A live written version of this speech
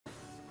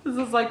This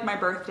is like my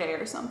birthday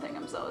or something.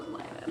 I'm so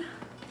excited.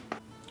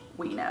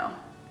 We know.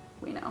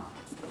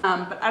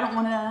 But I don't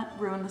want to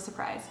ruin the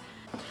surprise.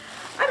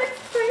 I'm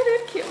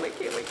excited. Can't wait.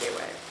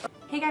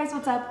 Hey guys,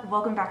 what's up?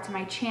 Welcome back to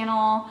my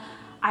channel.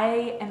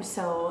 I am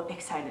so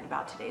excited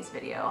about today's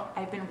video.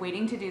 I've been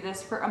waiting to do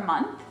this for a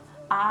month.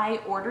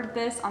 I ordered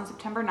this on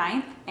September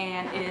 9th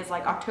and it is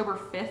like October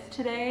 5th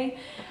today.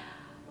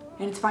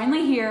 And it's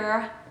finally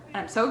here and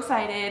I'm so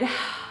excited.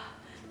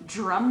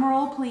 Drum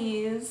roll,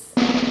 please.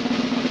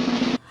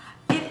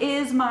 It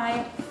is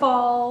my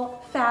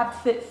fall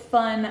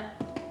FabFitFun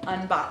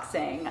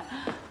unboxing.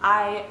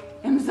 I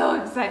am so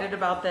excited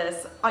about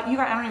this. You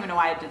guys, I don't even know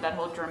why I did that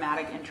whole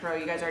dramatic intro.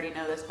 You guys already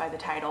know this by the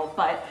title,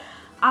 but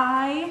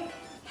I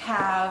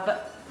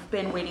have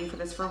been waiting for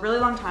this for a really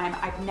long time.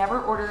 I've never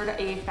ordered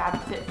a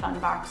FabFitFun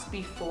box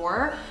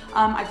before.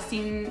 I've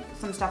seen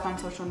some stuff on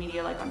social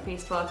media, like on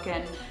Facebook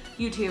and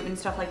YouTube and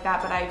stuff like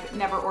that, but I've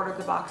never ordered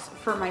the box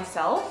for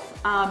myself.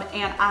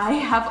 And I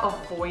have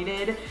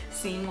avoided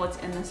seeing what's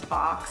in this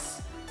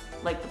box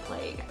like the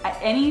plague. At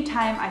any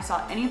time I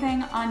saw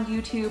anything on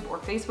YouTube or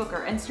Facebook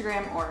or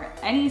Instagram or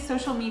any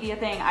social media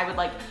thing, I would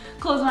like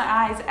close my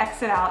eyes,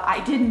 exit out. I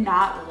did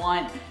not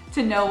want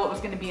to know what was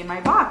gonna be in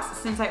my box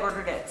since I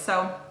ordered it.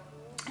 So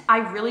I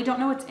really don't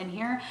know what's in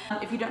here.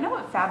 If you don't know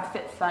what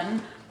FabFitFun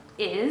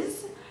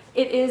is,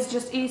 it is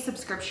just a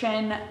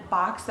subscription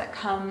box that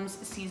comes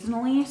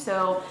seasonally.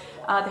 So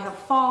they have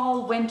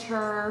fall,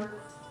 winter,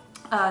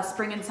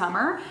 spring and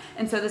summer.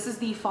 And so this is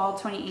the fall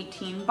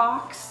 2018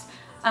 box.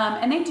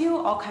 And they do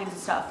all kinds of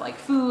stuff like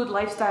food,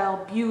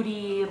 lifestyle,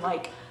 beauty,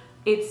 like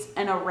it's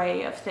an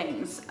array of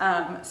things.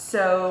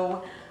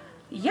 So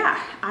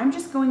yeah, I'm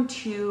just going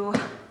to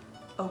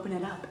open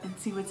it up and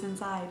see what's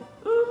inside.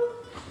 Ooh.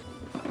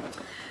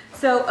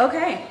 So,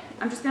 okay,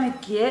 I'm just gonna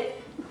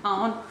get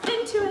on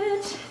into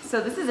it.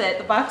 So this is it.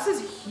 The box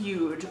is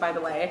huge, by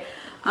the way.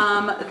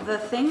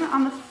 The thing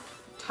on the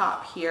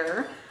top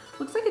here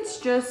looks like it's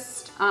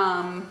just,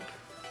 oh,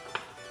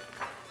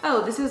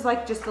 this is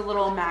like just a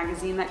little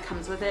magazine that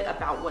comes with it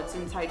about what's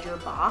inside your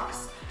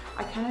box.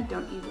 I kind of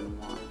don't even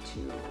want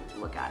to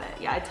look at it.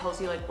 Yeah, it tells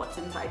you like what's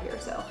inside here,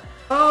 so.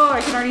 Oh,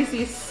 I can already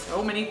see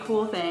so many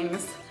cool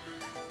things.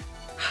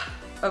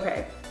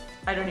 Okay,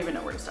 I don't even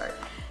know where to start.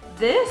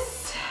 This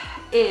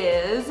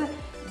is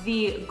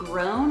the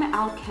Grown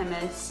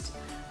Alchemist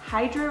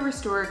Hydra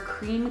Restore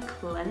Cream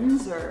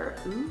Cleanser.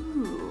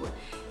 Ooh,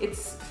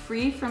 it's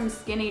free from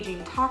skin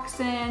aging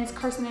toxins,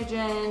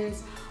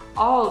 carcinogens,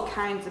 all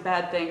kinds of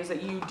bad things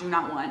that you do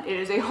not want. It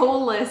is a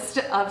whole list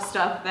of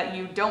stuff that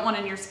you don't want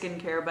in your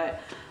skincare,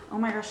 but oh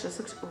my gosh, this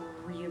looks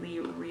really,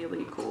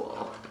 really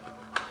cool.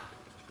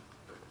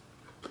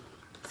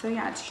 So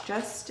yeah, it's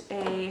just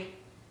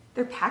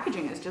their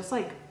packaging is just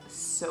like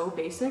so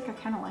basic. I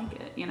kind of like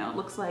it. You know, it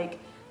looks like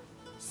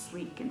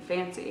sleek and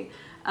fancy.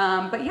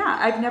 But yeah,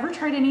 I've never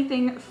tried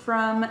anything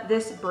from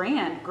this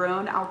brand,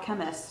 Grown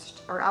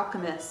Alchemist or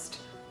Alchemist.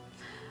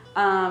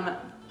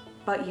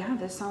 But yeah,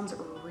 this sounds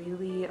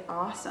really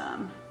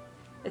awesome.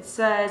 It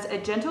says a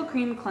gentle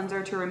cream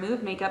cleanser to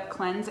remove makeup,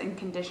 cleanse, and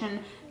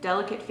condition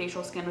delicate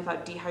facial skin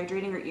without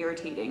dehydrating or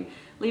irritating,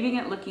 leaving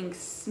it looking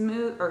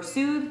smooth or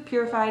soothed,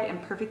 purified, and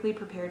perfectly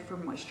prepared for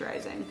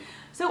moisturizing.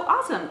 So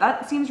awesome,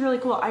 that seems really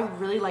cool. I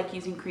really like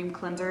using cream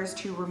cleansers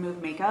to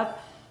remove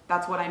makeup.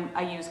 That's what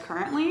I use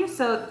currently.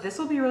 So this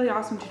will be really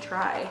awesome to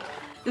try.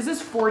 This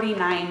is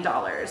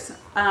 $49.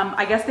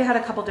 I guess they had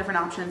a couple different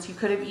options. You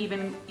could have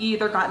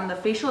either gotten the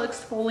facial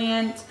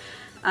exfoliant,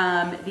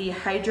 the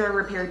Hydra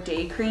Repair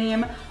Day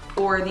Cream,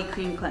 or the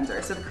cream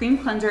cleanser. So the cream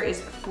cleanser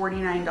is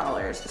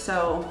 $49.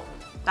 So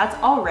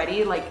that's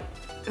already like,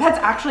 that's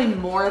actually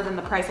more than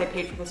the price I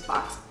paid for this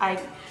box.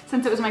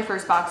 Since it was my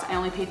first box, I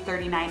only paid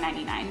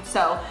 $39.99.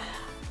 So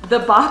the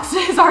box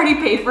has already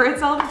paid for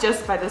itself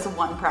just by this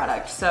one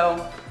product.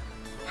 So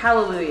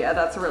hallelujah,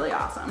 that's really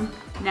awesome.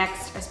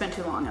 Next, I spent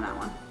too long on that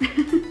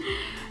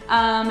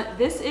one.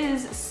 This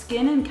is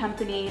Skin &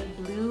 Company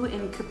Blue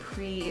and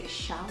Capri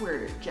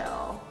Shower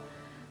Gel.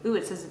 Ooh,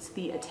 it says it's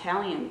the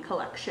Italian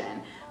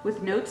collection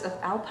with notes of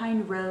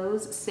alpine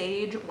rose,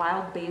 sage,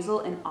 wild basil,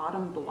 and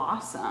autumn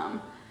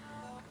blossom.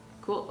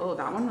 Cool. Oh,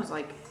 that one was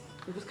like,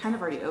 it was kind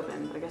of already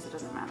open, but I guess it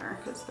doesn't matter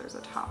because there's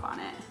a top on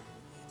it.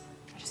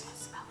 I just want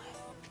to smell it.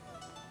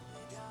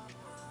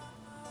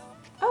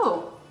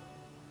 Oh.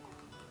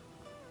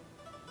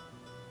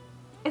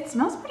 It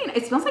smells pretty,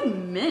 it smells like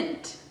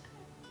mint.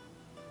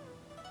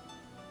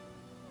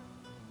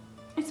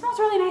 It smells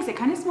really nice. It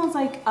kind of smells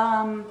like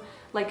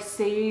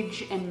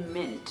sage and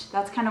mint.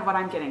 That's kind of what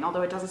I'm getting,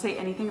 although it doesn't say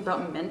anything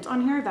about mint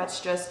on here.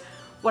 That's just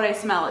what I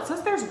smell. It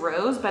says there's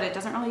rose, but it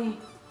doesn't really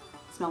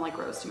smell like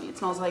rose to me. It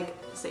smells like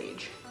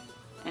sage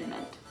and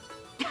mint.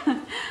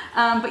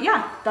 But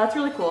yeah, that's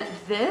really cool.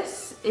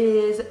 This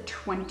is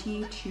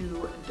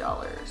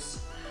 $22.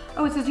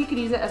 Oh, it says you could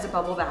use it as a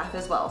bubble bath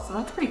as well. So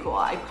that's pretty cool.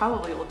 I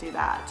probably will do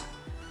that.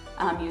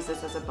 Use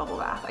this as a bubble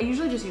bath. I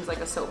usually just use like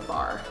a soap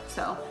bar.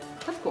 So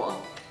that's cool.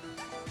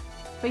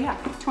 But yeah,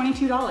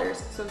 $22.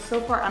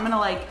 So far I'm gonna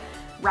like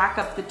rack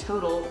up the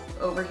total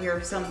over here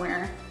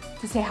somewhere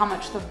to say how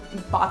much the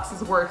box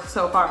is worth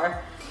so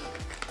far.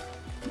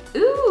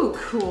 Ooh,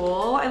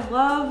 cool. I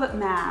love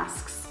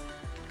masks.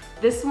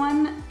 This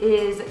one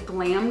is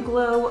Glam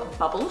Glow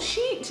Bubble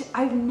Sheet.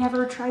 I've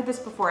never tried this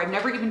before. I've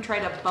never even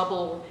tried a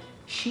bubble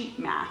sheet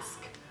mask.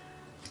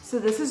 So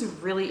this is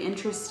really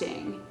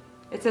interesting.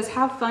 It says,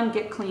 have fun,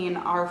 get clean,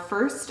 our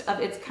first of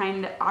its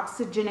kind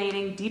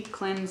oxygenating deep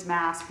cleanse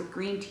mask with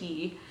green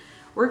tea.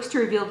 Works to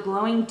reveal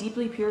glowing,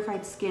 deeply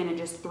purified skin in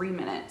just 3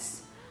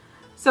 minutes.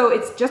 So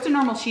it's just a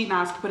normal sheet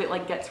mask, but it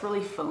like gets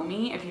really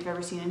foamy if you've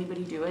ever seen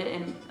anybody do it,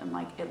 and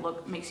like it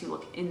makes you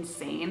look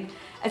insane.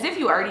 As if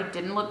you already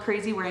didn't look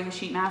crazy wearing a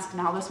sheet mask,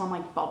 now this one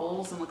like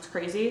bubbles and looks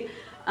crazy.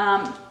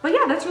 But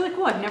yeah, that's really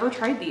cool. I've never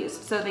tried these.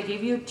 So they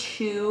gave you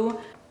 2,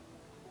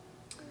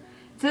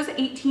 it says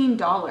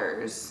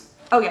 $18.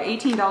 Oh yeah,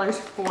 $18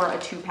 for a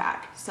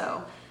 2-pack.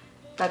 So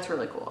that's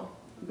really cool.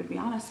 But to be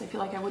honest, I feel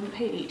like I wouldn't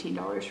pay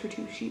 $18 for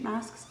 2 sheet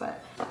masks,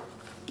 but.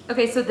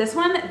 Okay, so this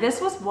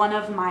was one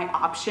of my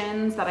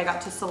options that I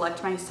got to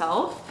select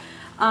myself.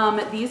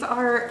 These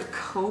are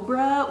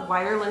Cobra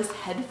wireless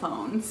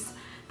headphones.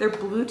 They're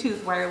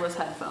Bluetooth wireless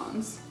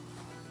headphones.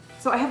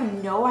 So I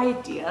have no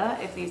idea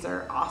if these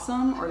are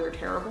awesome or they're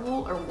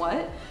terrible or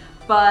what,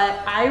 but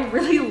I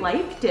really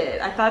liked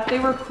it. I thought they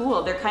were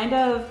cool. They're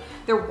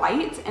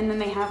white, and then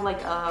they have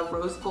like a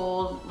rose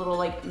gold little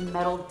like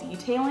metal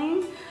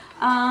detailing.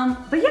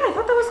 But yeah, I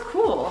thought that was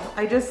cool.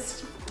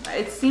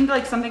 It seemed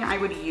like something I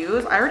would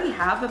use. I already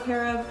have a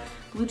pair of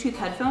Bluetooth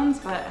headphones,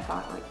 but I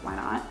thought like, why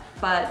not?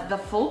 But the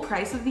full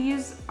price of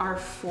these are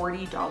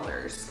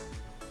 $40.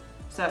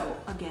 So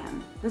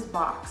again, this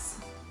box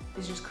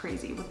is just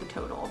crazy with the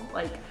total.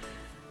 Like,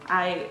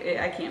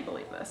 I can't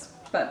believe this.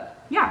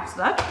 But yeah, so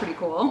that's pretty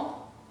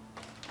cool.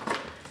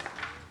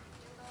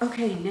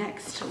 Okay,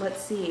 next,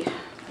 let's see.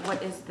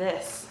 What is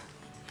this?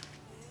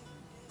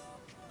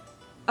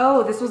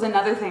 Oh, this was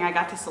another thing I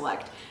got to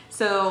select.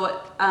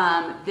 So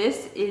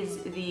this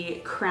is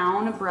the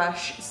Crown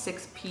Brush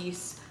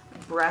 6-piece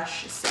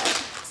brush set.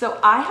 So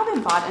I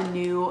haven't bought a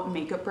new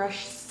makeup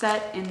brush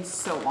set in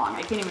so long.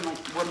 I can't even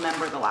like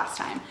remember the last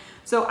time.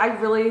 So I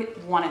really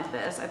wanted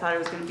this. I thought it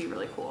was gonna be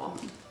really cool.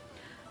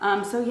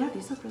 So yeah,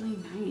 these look really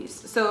nice.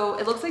 So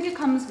it looks like it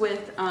comes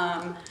with,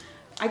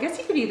 I guess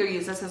you could either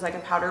use this as like a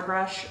powder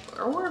brush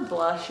or a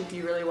blush if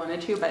you really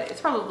wanted to, but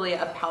it's probably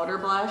a powder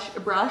brush.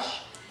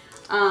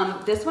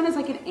 This one is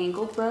like an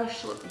angled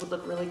brush, would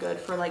look really good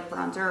for like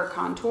bronzer or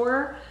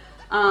contour.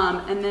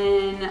 And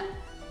then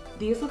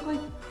these look like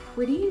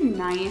pretty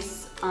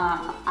nice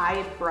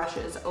eye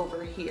brushes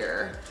over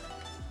here.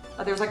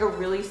 There's like a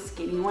really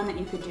skinny one that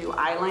you could do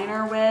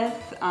eyeliner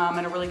with,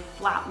 and a really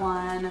flat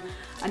one,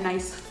 a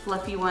nice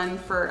fluffy one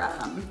for,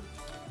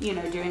 you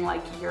know, doing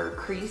like your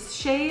crease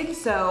shade.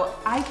 So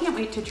I can't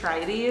wait to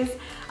try these.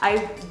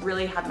 I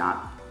really have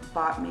not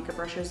bought makeup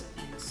brushes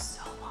in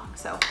so long.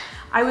 So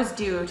I was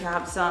due to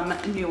have some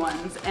new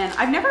ones, and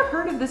I've never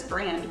heard of this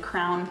brand,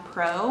 Crown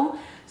Pro.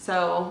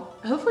 So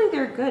hopefully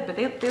they're good, but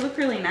they look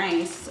really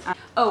nice.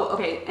 Oh,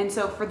 okay, and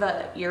so for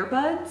the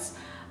earbuds,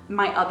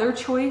 my other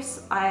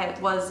choice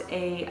was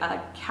a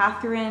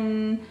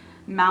Catherine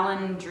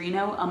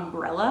Malandrino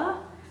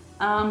umbrella,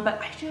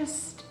 but I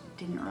just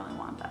didn't really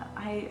want that.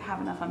 I have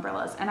enough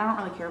umbrellas, and I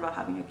don't really care about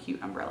having a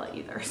cute umbrella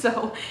either.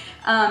 So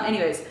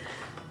anyways,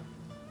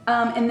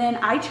 and then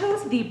I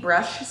chose the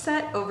brush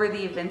set over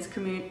the Vince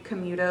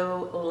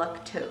Camuto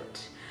Luck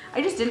Tote.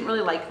 I just didn't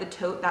really like the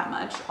tote that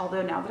much,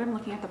 although now that I'm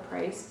looking at the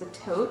price, the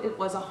tote, it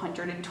was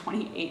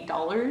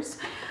 $128.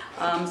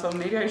 So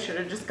maybe I should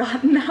have just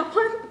gotten that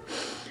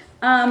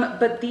one.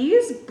 But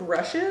these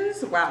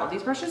brushes, wow,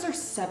 these brushes are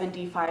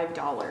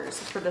 $75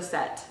 for the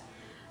set,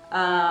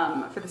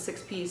 for the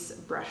 6-piece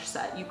brush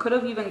set. You could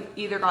have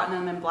either gotten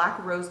them in black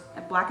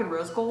and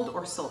rose gold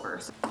or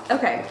silver.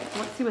 Okay,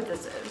 let's see what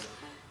this is.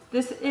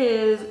 This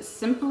is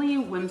Simply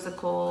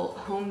Whimsical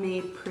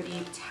Homemade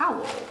Pretty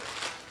Towel.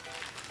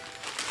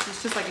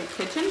 It's just like a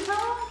kitchen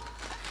towel?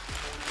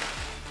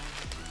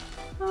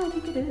 Oh, I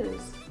think it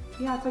is.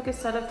 Yeah, it's like a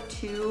set of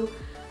 2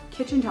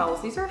 kitchen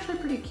towels. These are actually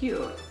pretty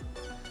cute.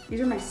 These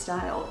are my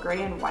style,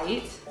 gray and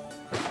white.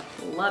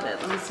 Love it.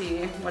 Let me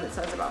see what it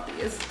says about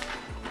these.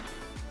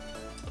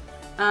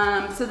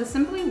 So the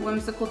Simply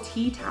Whimsical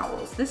Tea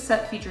Towels. This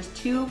set features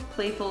 2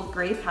 playful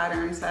gray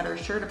patterns that are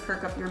sure to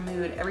perk up your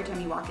mood every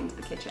time you walk into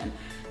the kitchen.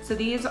 So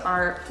these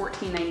are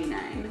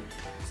 $14.99.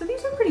 So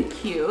these are pretty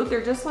cute.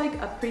 They're just like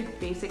a pretty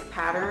basic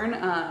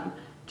pattern,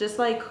 just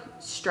like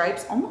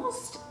stripes,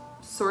 almost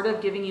sort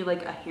of giving you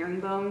like a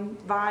herringbone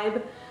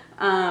vibe.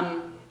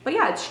 But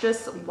yeah, it's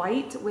just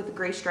white with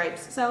gray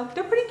stripes. So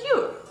they're pretty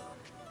cute.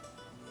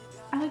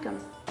 I like them.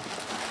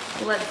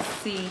 Let's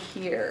see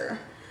here.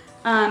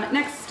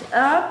 Next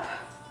up,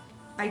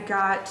 I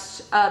got,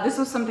 this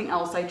was something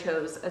else I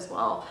chose as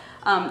well.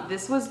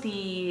 This was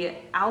the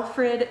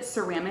Alfred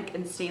ceramic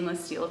and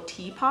stainless steel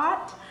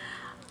teapot.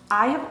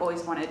 I have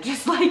always wanted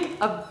just like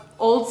a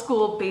old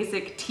school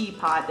basic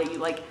teapot that you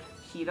like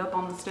heat up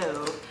on the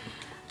stove,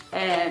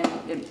 and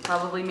it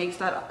probably makes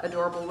that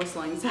adorable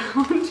whistling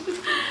sound.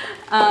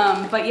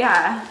 But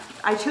yeah,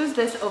 I chose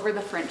this over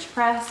the French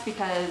press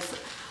because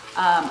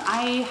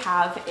I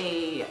have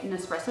a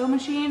Nespresso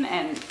machine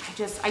and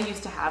I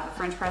used to have a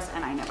French press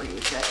and I never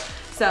used it.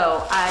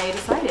 So I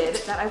decided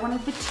that I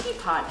wanted the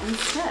teapot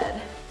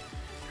instead.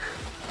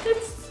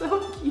 It's so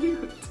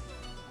cute.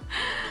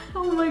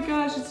 Oh my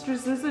gosh, it's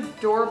just this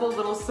adorable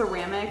little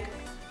ceramic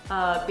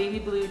baby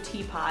blue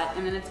teapot,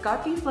 and then it's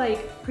got these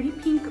like pretty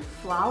pink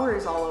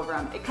flowers all over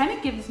them. It kind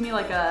of gives me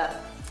like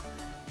a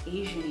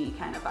Asian-y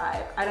kind of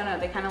vibe. I don't know,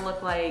 they kind of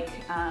look like,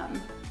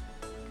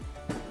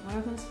 what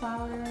are those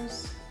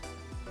flowers?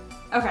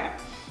 Okay.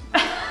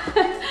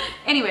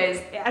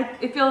 Anyways,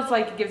 it feels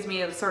like it gives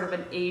me a sort of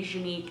an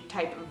Asian-y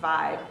type of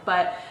vibe,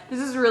 but this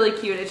is really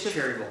cute. It's just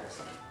cherry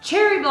blossom.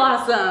 Cherry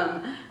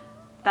blossom!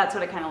 That's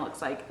what it kind of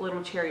looks like,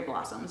 little cherry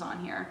blossoms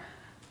on here.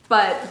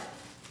 But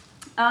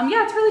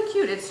yeah, it's really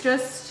cute. It's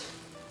just,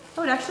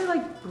 oh, it actually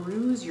like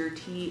brews your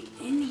tea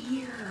in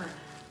here.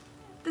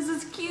 This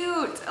is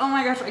cute. Oh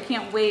my gosh, I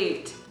can't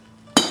wait.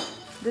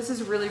 This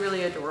is really,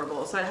 really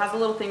adorable. So it has a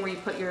little thing where you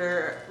put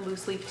your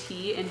loose leaf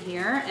tea in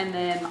here, and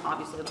then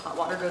obviously the hot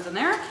water goes in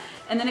there,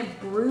 and then it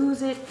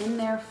brews it in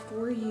there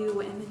for you,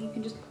 and then you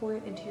can just pour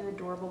it into your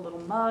adorable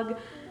little mug.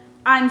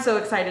 I'm so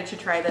excited to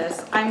try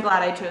this. I'm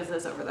glad I chose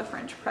this over the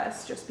French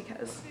press just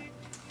because,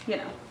 you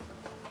know.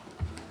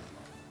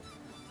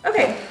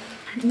 Okay,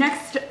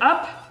 next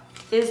up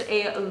is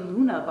a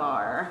Luna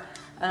bar.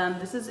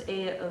 This is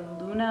a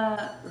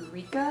Luna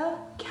Rica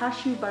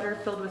cashew butter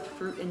filled with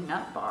fruit and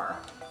nut bar.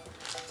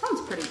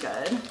 Sounds pretty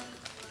good.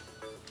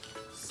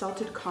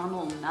 Salted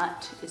caramel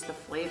nut is the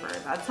flavor.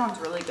 That sounds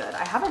really good.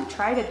 I haven't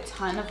tried a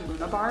ton of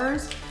Luna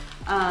bars,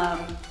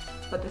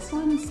 but this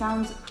one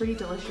sounds pretty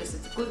delicious.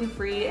 It's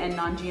gluten-free and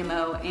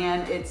non-GMO,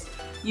 and it's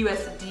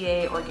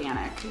USDA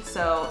organic,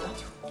 so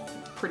that's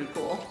pretty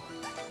cool.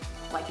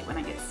 I like it when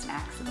I get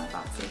snacks in my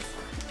boxes.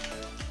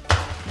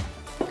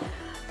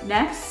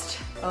 Next,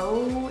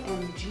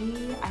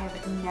 OMG, I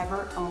have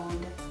never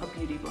owned a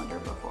beauty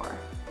blender before.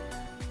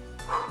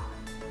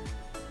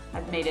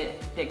 I've made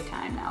it big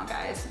time now,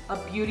 guys. A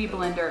beauty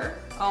blender,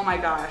 oh my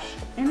gosh.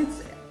 And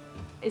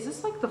is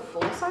this like the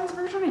full-size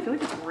version? I feel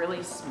like it's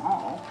really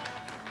small.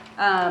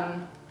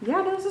 Yeah,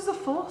 no, this is a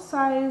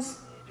full-size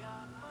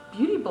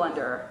beauty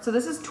blender. So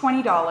this is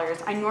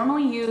 $20. I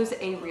normally use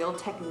a Real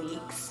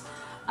Techniques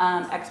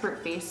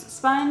Expert Face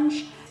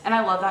Sponge, and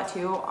I love that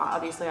too.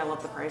 Obviously, I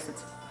love the price.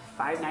 It's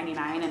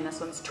 $5.99 and this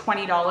one's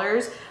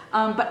 $20.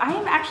 But I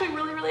am actually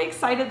really, really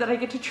excited that I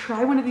get to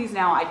try one of these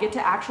now. I get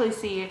to actually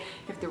see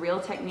if the Real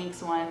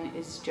Techniques one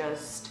is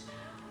just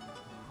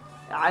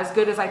as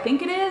good as I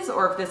think it is,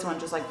 or if this one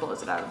just like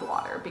blows it out of the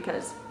water,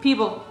 because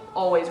people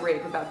always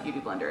rave about beauty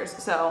blenders.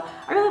 So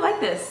I really like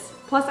this.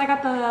 Plus I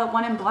got the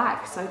one in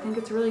black, so I think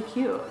it's really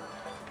cute.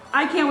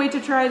 I can't wait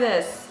to try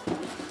this.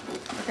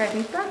 Okay, I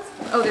think that's,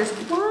 oh, there's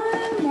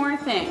one more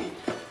thing.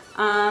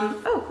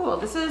 Oh, cool.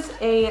 This is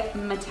a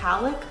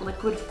metallic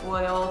liquid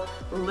foil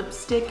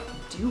lipstick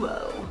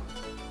duo.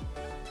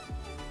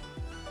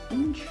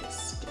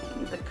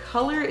 Interesting. The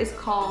color is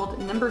called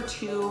number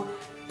 2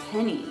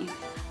 Penny.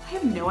 I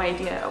have no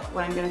idea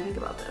what I'm gonna think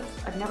about this.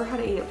 I've never had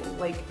a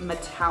like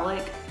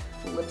metallic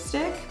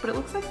lipstick, but it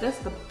looks like this.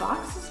 The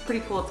box is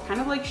pretty cool. It's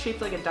kind of like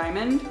shaped like a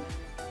diamond,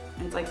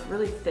 and it's like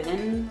really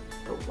thin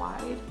but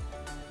wide.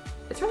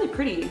 It's really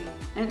pretty,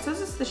 and it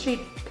says it's the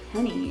shade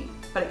Penny,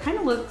 but it kind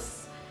of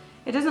looks,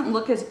 it doesn't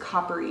look as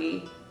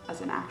coppery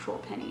as an actual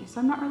penny, so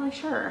I'm not really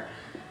sure.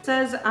 It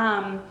says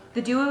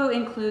the duo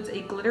includes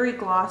a glittery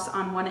gloss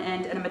on one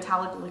end and a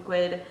metallic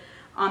liquid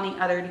on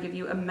the other to give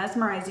you a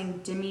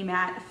mesmerizing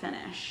demi-matte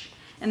finish.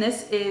 And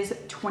this is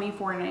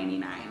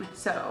 $24.99,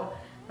 so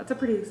that's a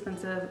pretty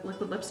expensive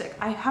liquid lipstick.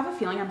 I have a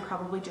feeling I'm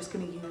probably just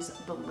gonna use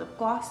the lip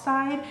gloss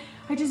side.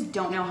 I just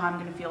don't know how I'm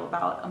gonna feel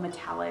about a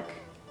metallic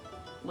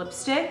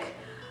lipstick,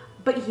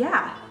 but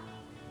yeah,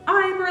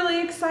 I'm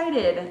really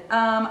excited.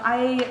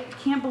 I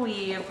can't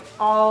believe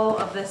all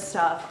of this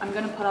stuff. I'm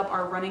gonna put up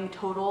our running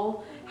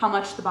total, how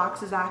much the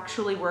box is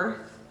actually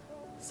worth,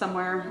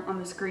 somewhere on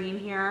the screen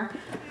here.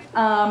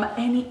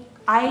 And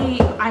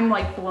I'm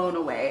like blown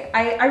away.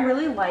 I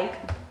really like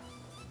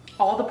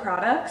all the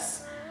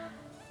products.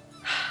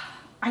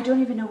 I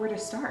don't even know where to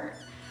start.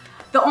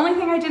 The only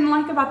thing I didn't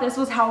like about this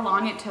was how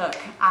long it took.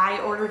 I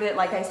ordered it,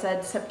 like I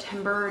said,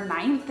 September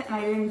 9th, and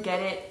I didn't get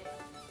it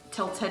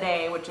till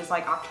today, which is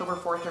like October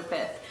 4th or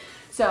 5th.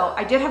 So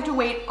I did have to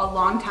wait a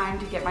long time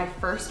to get my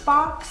first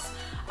box.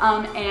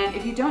 And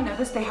if you don't know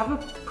this, they have a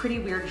pretty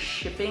weird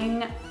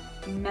shipping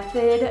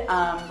method.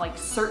 Like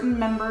certain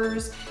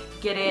members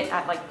get it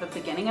at like the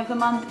beginning of the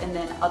month, and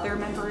then other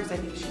members, I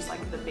think it's just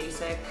like the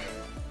basic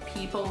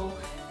people,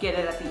 get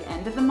it at the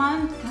end of the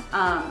month.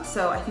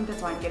 So I think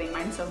that's why I'm getting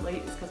mine so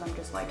late, is because I'm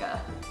just like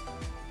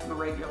I'm a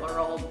regular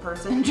old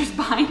person just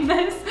buying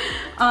this.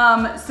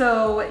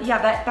 So yeah,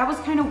 that was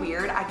kind of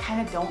weird. I kind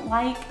of don't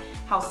like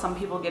how some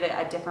people get it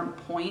at different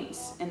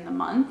points in the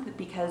month,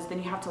 because then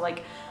you have to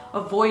like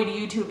avoid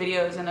YouTube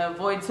videos and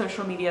avoid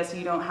social media so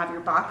you don't have your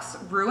box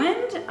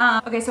ruined.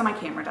 Okay, so my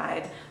camera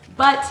died,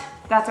 but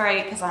that's all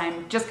right because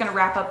I'm just gonna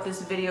wrap up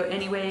this video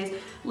anyways.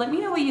 Let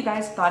me know what you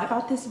guys thought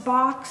about this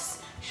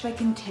box. Should I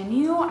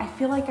continue? I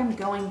feel like I'm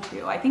going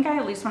to. I think I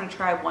at least want to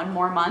try one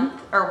more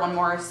month or one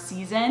more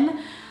season.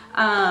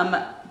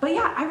 But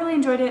yeah, I really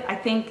enjoyed it. I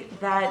think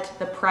that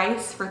the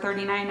price for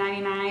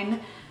 $39.99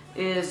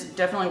 is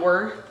definitely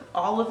worth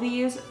all of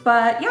these.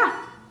 But yeah,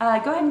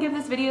 go ahead and give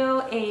this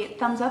video a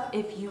thumbs up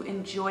if you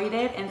enjoyed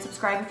it, and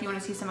subscribe if you want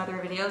to see some other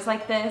videos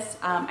like this.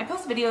 I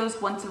post videos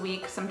once a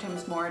week,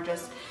 sometimes more,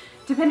 just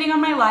depending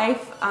on my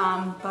life.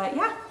 But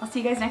yeah, I'll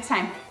see you guys next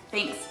time.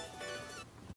 Thanks.